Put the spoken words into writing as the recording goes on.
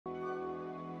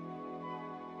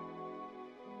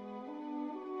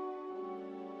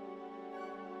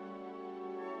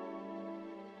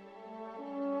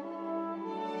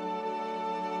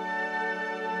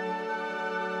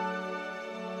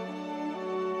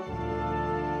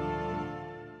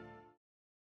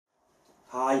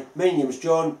my name's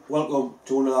John. Welcome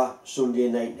to another Sunday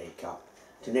night nightcap.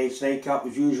 Tonight's nightcap,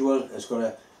 as usual, has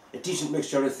got a decent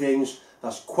mixture of things.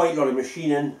 There's quite a lot of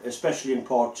machining, especially in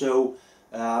part 2.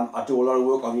 I do a lot of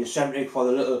work on the Eccentric for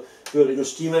the little vertical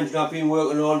steam engine I've been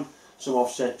working on. Some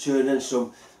offset turning,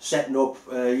 some setting up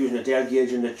using a Dale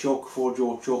gauge and a chuck,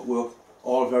 4-jaw chuck work.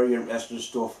 All very interesting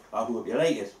stuff. I hope you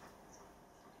like it.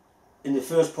 In the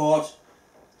first part,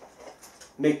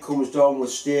 Mick comes down with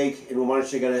steak and we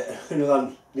managed to get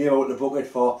another nail out of the bucket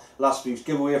for last week's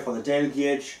giveaway for the Dale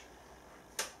gauge.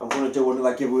 I'm going to do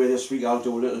another giveaway this week. I'll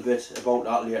do a little bit about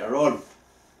that later on.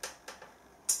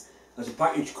 There's a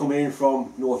package come in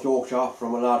from North Yorkshire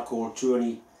from a lad called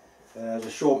Tony. There's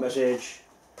a short message.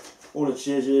 All it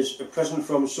says is, a present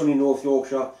from sunny North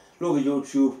Yorkshire. Love your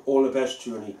YouTube, all the best,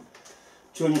 Tony.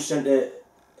 Tony sent a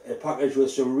package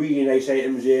with some really nice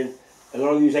items in. A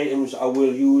lot of these items I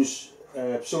will use.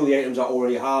 Some of the items I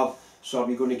already have, so I'll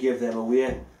be going to give them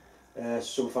away.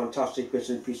 Some fantastic bits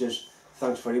and pieces.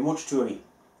 Thanks very much, Tony.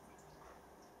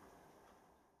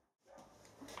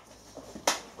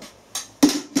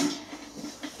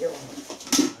 Get on.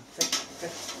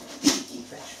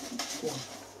 Fetch. Go on.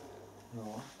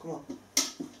 No, come on.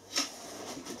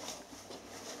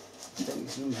 I think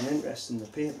he's losing interest in the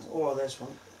paint. Oh, there's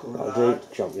one. Good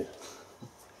lad. Champion.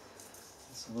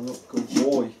 Let's have a look. Good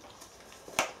boy.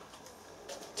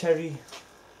 Terry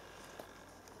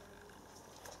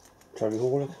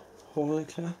Holick,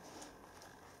 Claire.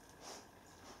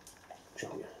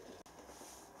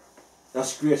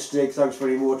 That's great steak, thanks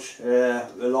very much. A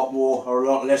lot more, or a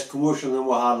lot less commercial than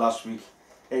we had last week.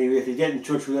 Anyway, if you get in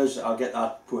touch with us, I'll get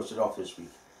that posted off this week.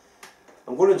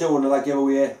 I'm going to do another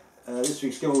giveaway. This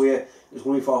week's giveaway is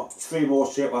going to be for 3 more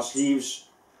straight bar sleeves.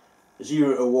 A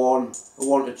 0 to 1, a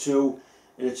 1 to 2,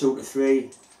 and a 2 to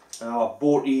 3. I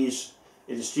bought these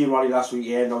in the steam rally last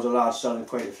weekend. There was a lad selling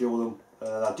quite a few of them.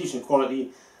 They're decent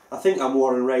quality. I think I'm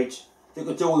more than right. They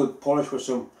could do the polish with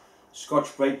some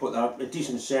Scotch-Brite, but they're a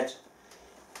decent set.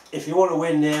 If you want to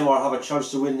win them or have a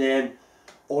chance to win them,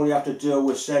 all you have to do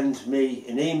is send me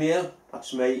an email.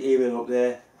 That's my email up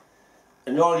there.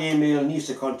 And all the email needs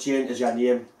to contain is your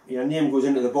name. Your name goes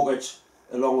into the bucket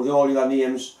along with all your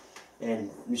names,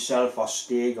 and myself or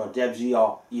Stig or Debsy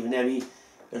or even Emmy.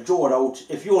 Draw it out.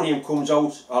 If your name comes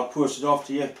out, I'll post it off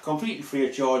to you completely free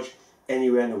of charge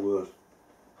anywhere in the world.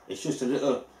 It's just a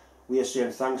little way of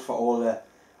saying thanks for all the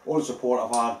support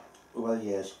I've had over the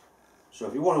years. So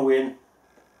if you want to win,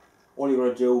 all you've got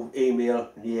to do, email,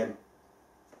 name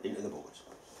into the bucket.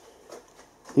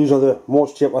 These are the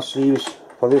most taper sleeves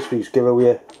for this week's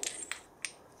giveaway.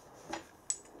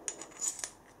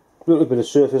 A little bit of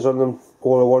surface on them.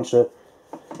 All I want's a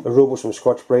rub with some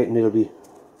Scotch-Brite and it'll be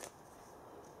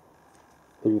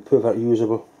perfectly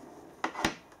usable.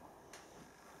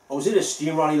 I was in a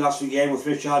steam rally last weekend with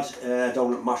Richard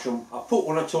down at Masham. I put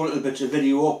 1 or 2 little bits of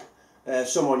video up,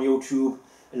 some on YouTube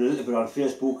and a little bit on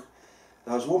Facebook.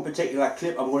 There's one particular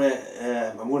clip I'm going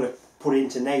to put in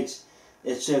tonight.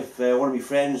 It's of one of my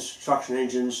friends' traction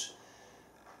engines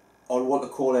on what they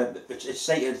call it's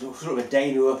like a sort of a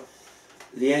dyno.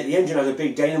 The engine has a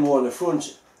big dynamo on the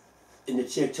front, and they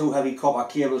take 2 heavy copper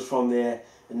cables from there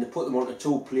and they put them onto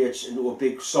 2 plates into a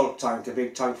big salt tank, a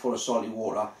big tank full of salty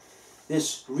water.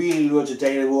 This really loads the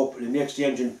dynamo up and it makes the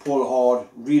engine pull hard,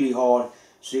 really hard,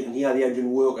 so you can hear the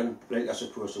engine working like it's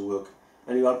supposed to work.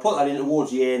 Anyway, I'll put that in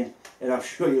towards the end and I'm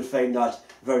sure you'll find that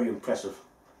very impressive.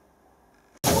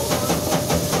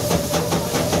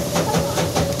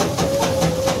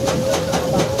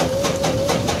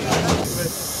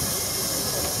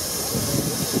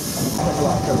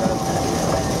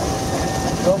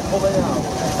 Don't pull it out.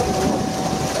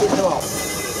 Get it off.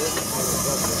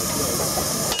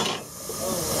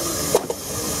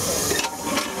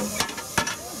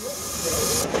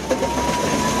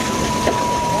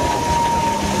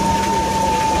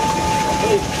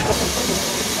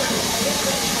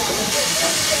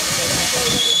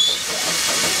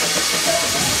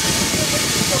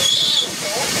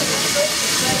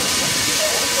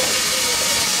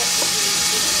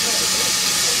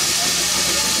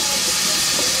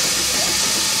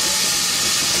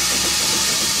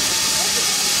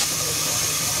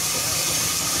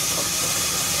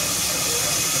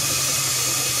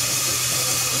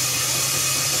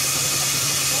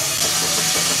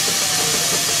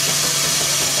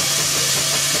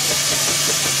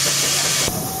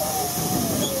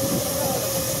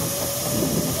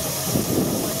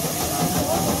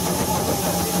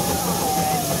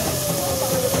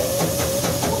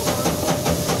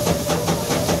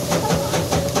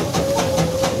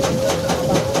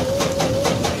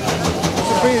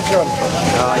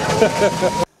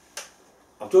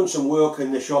 I've done some work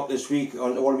in the shop this week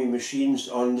on one of my machines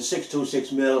on the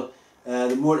 626mm.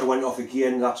 The motor went off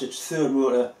again. That's its third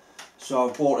motor, so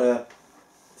I've bought a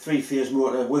 3-phase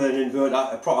motor with an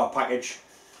inverter, a proper package.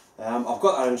 I've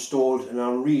got that installed and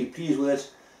I'm really pleased with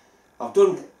it. I've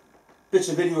done bits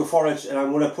of video for it, and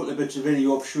I'm going to put the bits of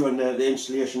video up showing the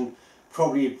installation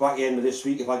probably back end of this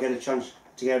week if I get a chance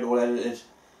to get it all edited.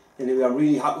 Anyway, I'm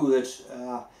really happy with it.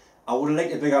 I would have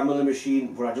liked a bigger milling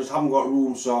machine, but I just haven't got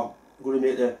room, so I'm going to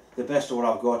make the best of what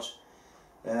I've got.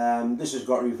 This has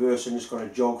got reversing, it's got a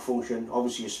jog function,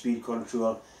 obviously a speed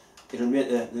control. It'll make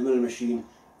the milling machine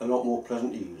a lot more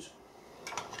pleasant to use.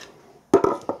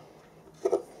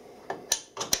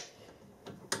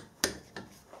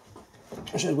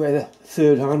 This is where the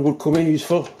third hand would come in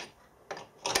useful,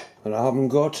 that I haven't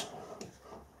got.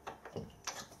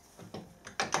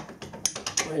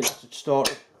 Right, that's it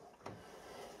started.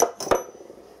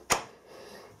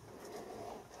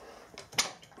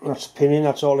 That's pinning,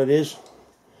 that's all it is.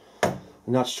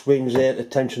 And that swings there to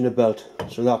tension the belt.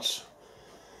 So that's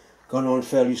gone on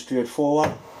fairly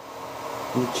straightforward.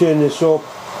 You turn this up,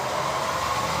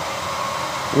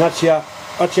 and that's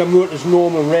your motor's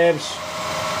normal revs,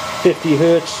 50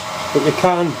 hertz, but you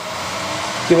can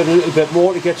give it a little bit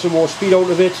more to get some more speed out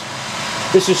of it.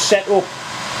 This is set up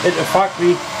at the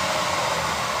factory.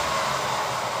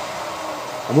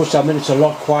 I must admit it's a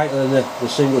lot quieter than the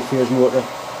single phase motor,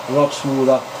 a lot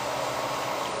smoother.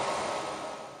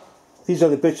 These are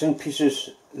the bits and pieces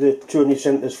the Tony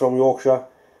sent us from Yorkshire.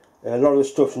 A lot of the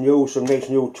stuff's new, some nice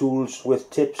new tools with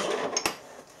tips.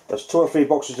 There's 2 or 3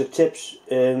 boxes of tips,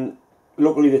 and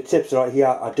luckily the tips that are here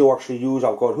I do actually use.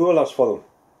 I've got hurlers for them.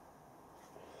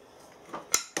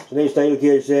 So nice dial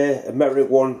gauge there, a metric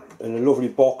one and a lovely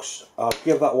box. I'll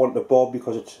give that one to Bob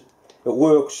because it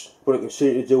works, but it can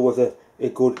certainly do with a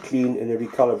good clean and a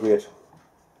recalibrate.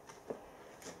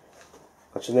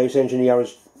 That's a nice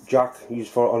engineer's jack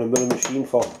used on a milling machine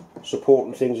for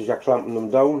supporting things as you're clamping them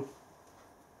down.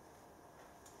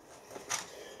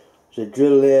 There's a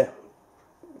drill there,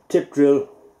 tip drill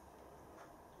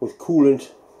with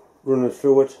coolant running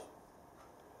through it.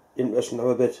 Interesting to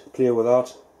have a bit play with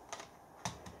that.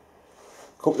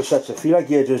 A couple of sets of feeler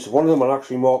gauges. One of them are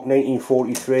actually marked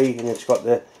 1943 and it's got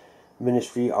the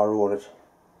ministry arrow on it.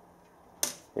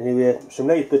 Anyway, some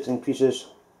nice bits and pieces.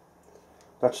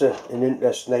 That's an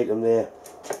interesting item there.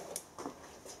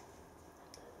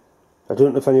 I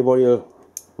don't know if anybody will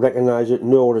recognise it,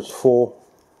 know what it's for.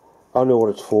 I know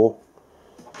what it's for.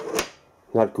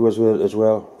 And that goes with it as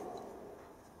well.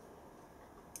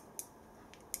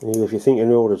 Anyway, if you think you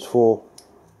know what it's for,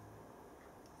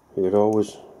 you could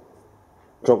always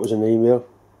drop us an email.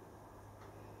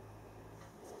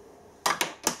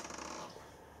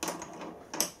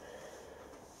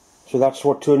 So that's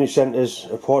what Tony sent us,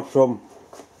 apart from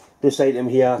this item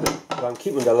here that I'm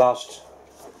keeping the last.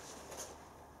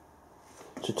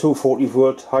 It's a 240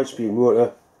 volt high speed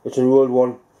motor. It's an old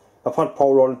one. I've had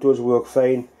power on, it does work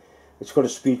fine. It's got a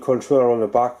speed controller on the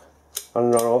back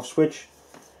and an on off switch.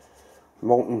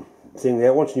 Mounting thing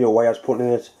there, once new wires put in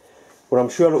it. But I'm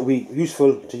sure it'll be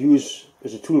useful to use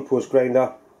as a tool post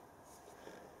grinder.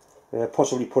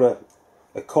 Possibly put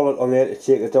a collet on there to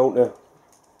take it down to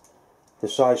the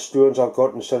size stones I've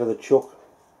got instead of the chuck.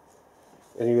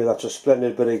 Anyway, that's a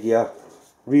splendid bit of gear.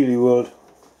 Really old.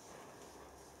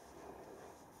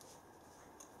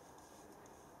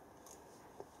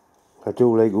 I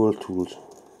do like old tools.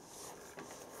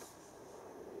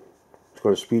 It's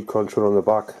got a speed control on the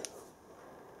back.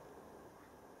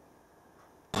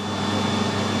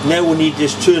 Now we need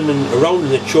this turning around in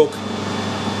the chuck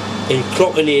and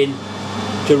clocking in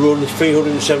to run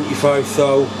 375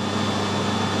 thou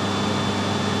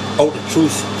out of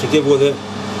truth to give with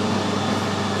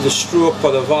the stroke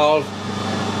for the valve.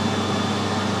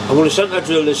 I'm going to centre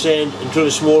drill this end and drill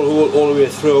a small hole all the way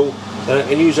through, and I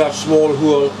can use that small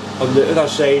hole on the other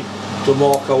side to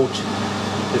mark out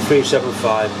the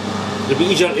 375. It'll be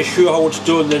easier to show how it's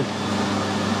done than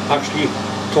actually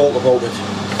talk about it.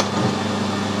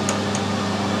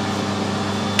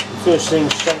 First thing,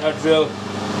 centre drill.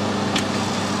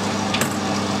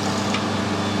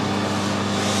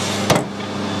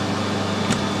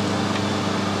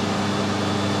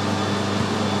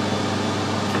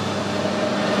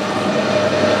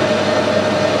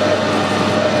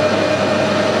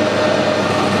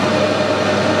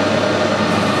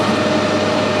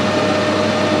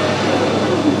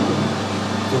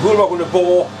 The hole I'm going to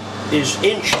bore is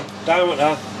inch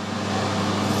diameter,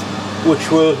 which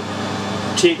will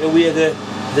take away the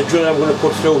drill I'm going to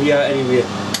put through here anyway.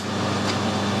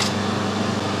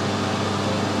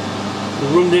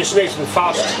 We'll run this nice and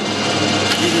fast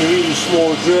using a really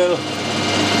small drill.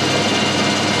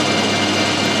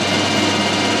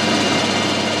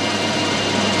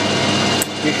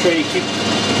 Make sure you keep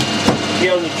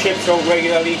peeling the chips out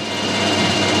regularly.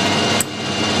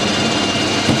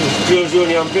 This drill's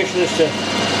only ambition is to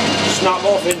snap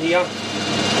off in here.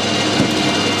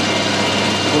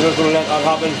 We're not going to let that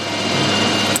happen.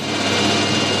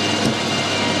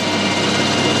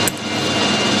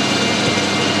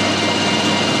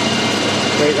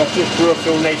 Right, that's just broke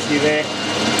through nicely there.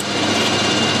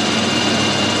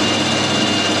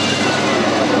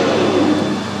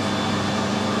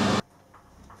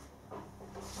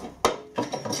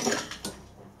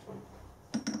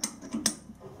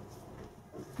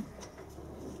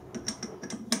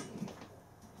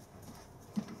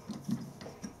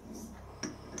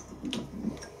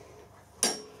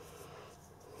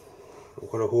 I've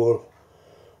got a hole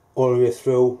all the way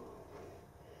through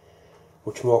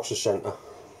which marks the centre.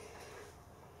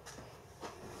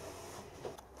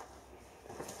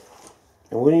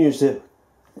 And we're going to use the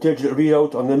digital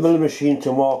readout on the milling machine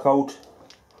to mark out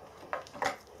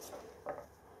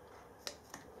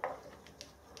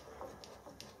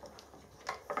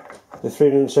the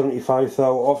 375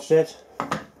 thou offset.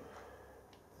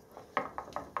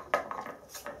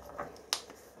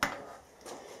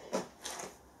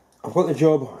 I've got the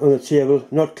job on the table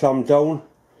not clamped down,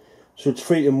 so it's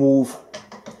free to move.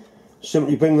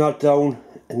 Simply bring that down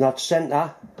and that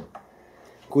centre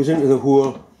goes into the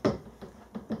hole.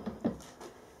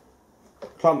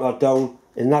 Clamp that down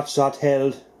and that's that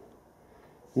held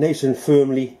nice and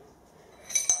firmly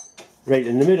right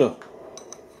in the middle.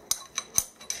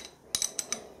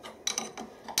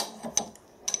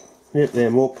 Nip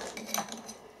them up.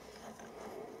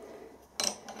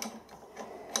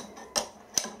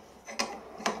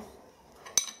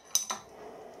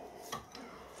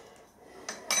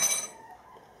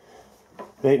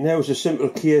 Right, now it's a simple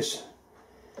case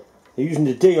of using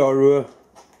the DRO.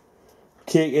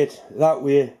 Take it that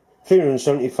way,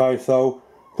 375 thou,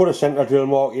 put a centre drill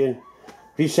mark in,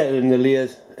 reset it in the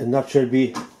lathe, and that should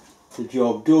be the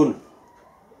job done.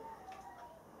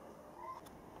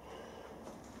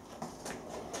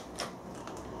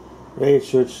 Right,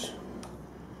 so it's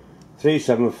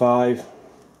 375,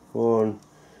 1,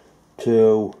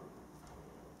 2,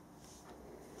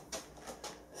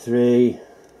 3,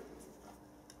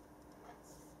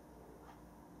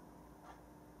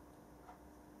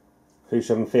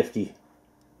 3750.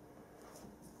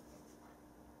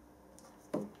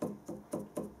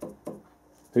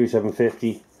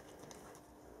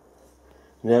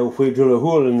 Now if we drill a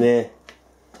hole in there,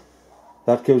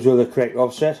 that gives us the correct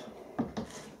offset.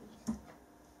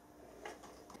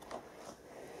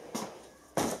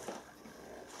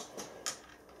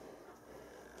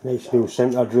 Nice new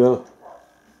centre drill.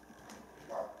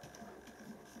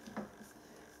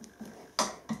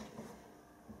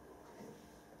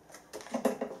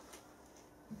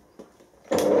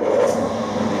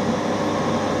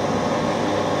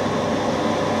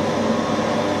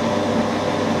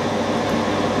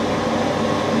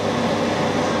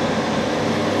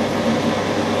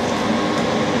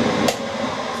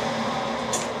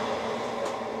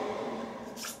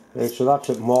 Right, so that's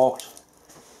it marked.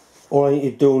 All I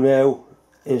need to do now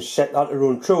is set that to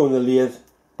run true in the lathe,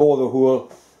 bore the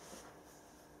hole,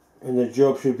 and the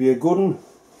job should be a good one,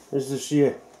 as they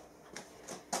say.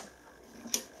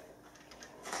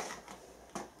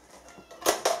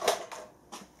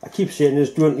 I keep saying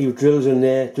this, don't leave drills in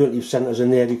there, don't leave centres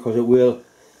in there, because it will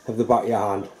have the back of your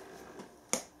hand.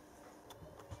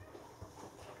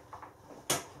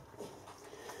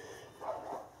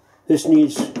 This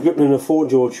needs gripping in a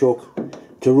 4-jaw chuck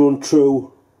to run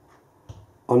true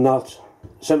on that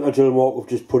centre drill mark we've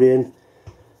just put in.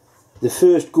 The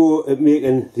first go at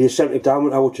making the eccentric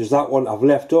diameter, which is that one, I've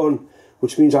left on,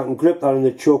 which means I can grip that in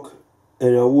the chuck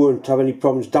and I won't have any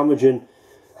problems damaging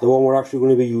the one we're actually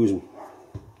going to be using.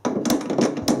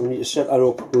 We need to set that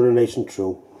up running nice and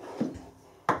true.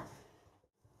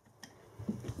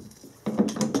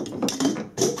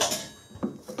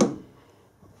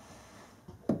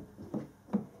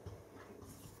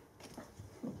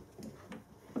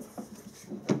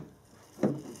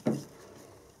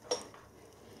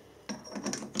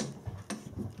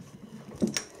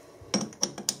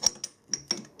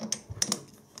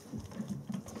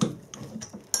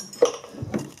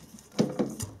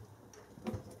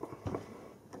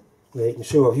 Right, you can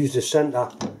see I've used the centre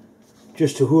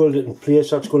just to hold it in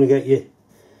place. That's going to get you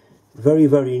very,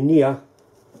 very near.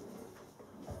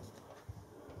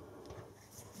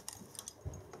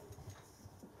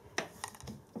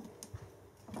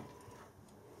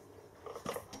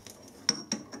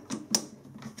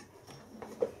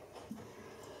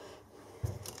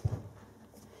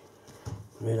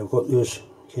 Right, I've got those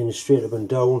kind of straight up and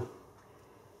down.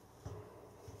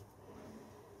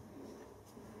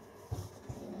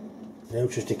 Now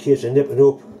it's just a case of nipping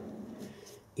up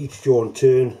each jaw in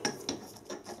turn.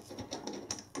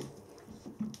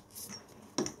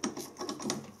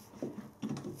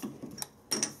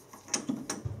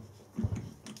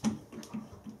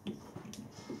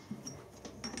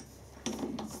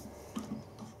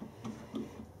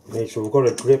 Right, so we've got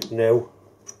a grip now.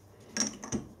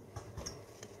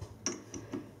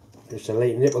 Just a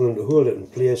light nip on them to hold it in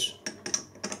place.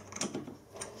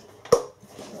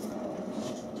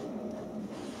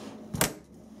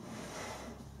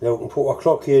 Now we can put our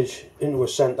clock gauge into a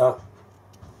centre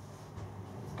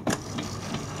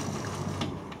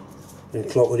and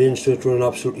clock it in so it's running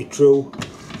absolutely true.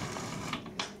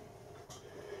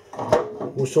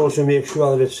 We must also make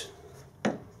sure that it's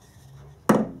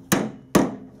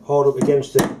hard up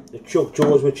against the chuck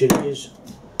jaws, which it is.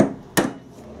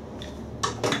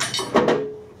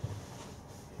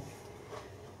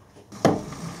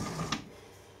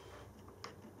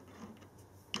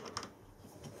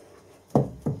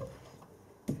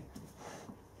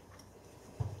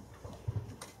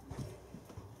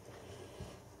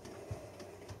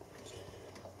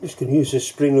 Just going to use this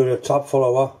spring with a top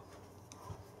follower.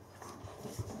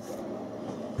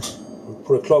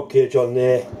 Put a clock gauge on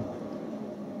there.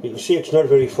 You can see it's not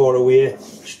very far away,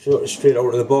 straight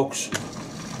out of the box.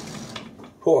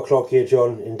 Put a clock gauge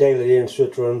on and dial it in so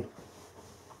it's running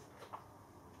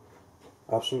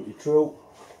absolutely true.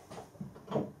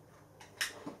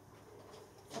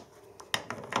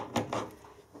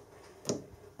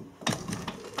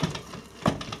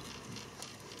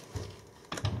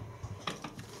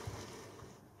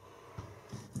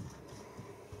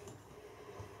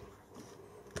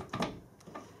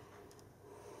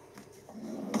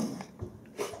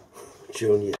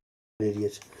 John, you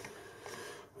idiot.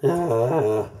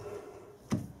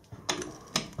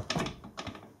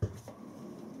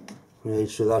 Right,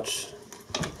 so that's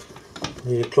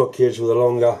need a clock gauge with a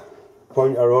longer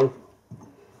pointer on.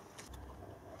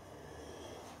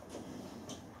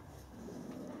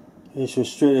 Okay, so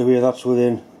straight away that's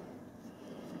within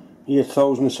 8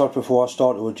 thousandths before I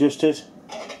start to adjust it.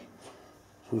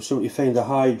 So we simply find the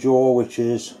high jaw, which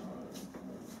is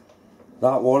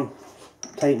that one.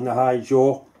 Tighten the high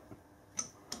jaw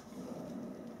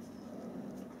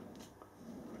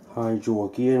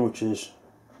again, which is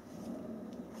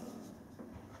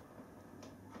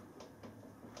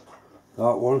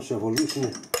that one. So if we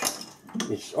loosen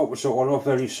its opposite one off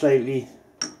very slightly,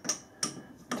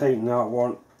 tighten that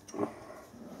one.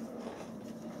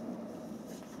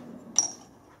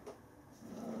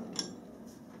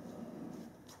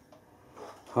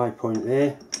 High point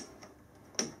there.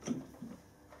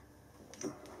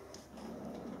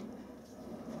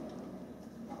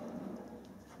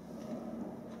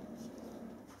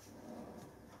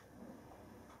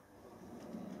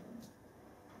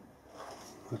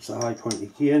 That's the high point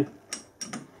again.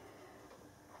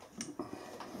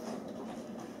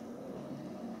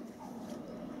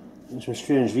 There's some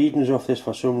strange readings off this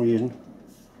for some reason.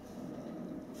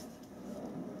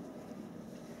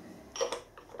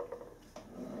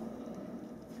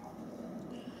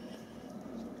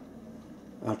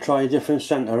 I'll try a different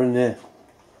centre in there.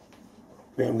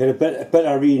 I'm getting a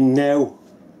better reading now.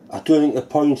 I don't think the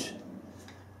point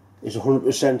is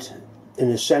 100% in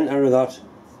the centre of that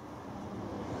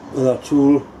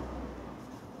tool.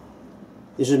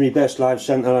 This is my best live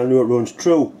centre, I know it runs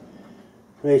true.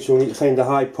 Right, so we need to find the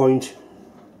high point,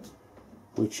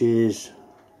 which is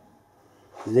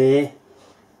there.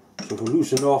 So if we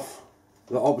loosen off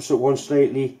the opposite one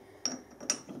slightly,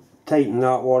 tighten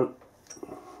that one.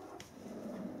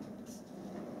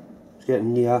 It's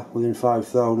getting near, within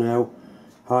 5 thou now.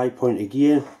 High point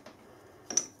again.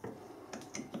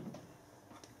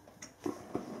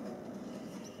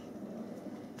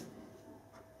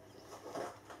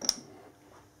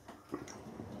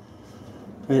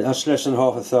 Right, that's less than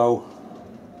half a thou.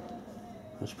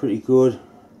 That's pretty good.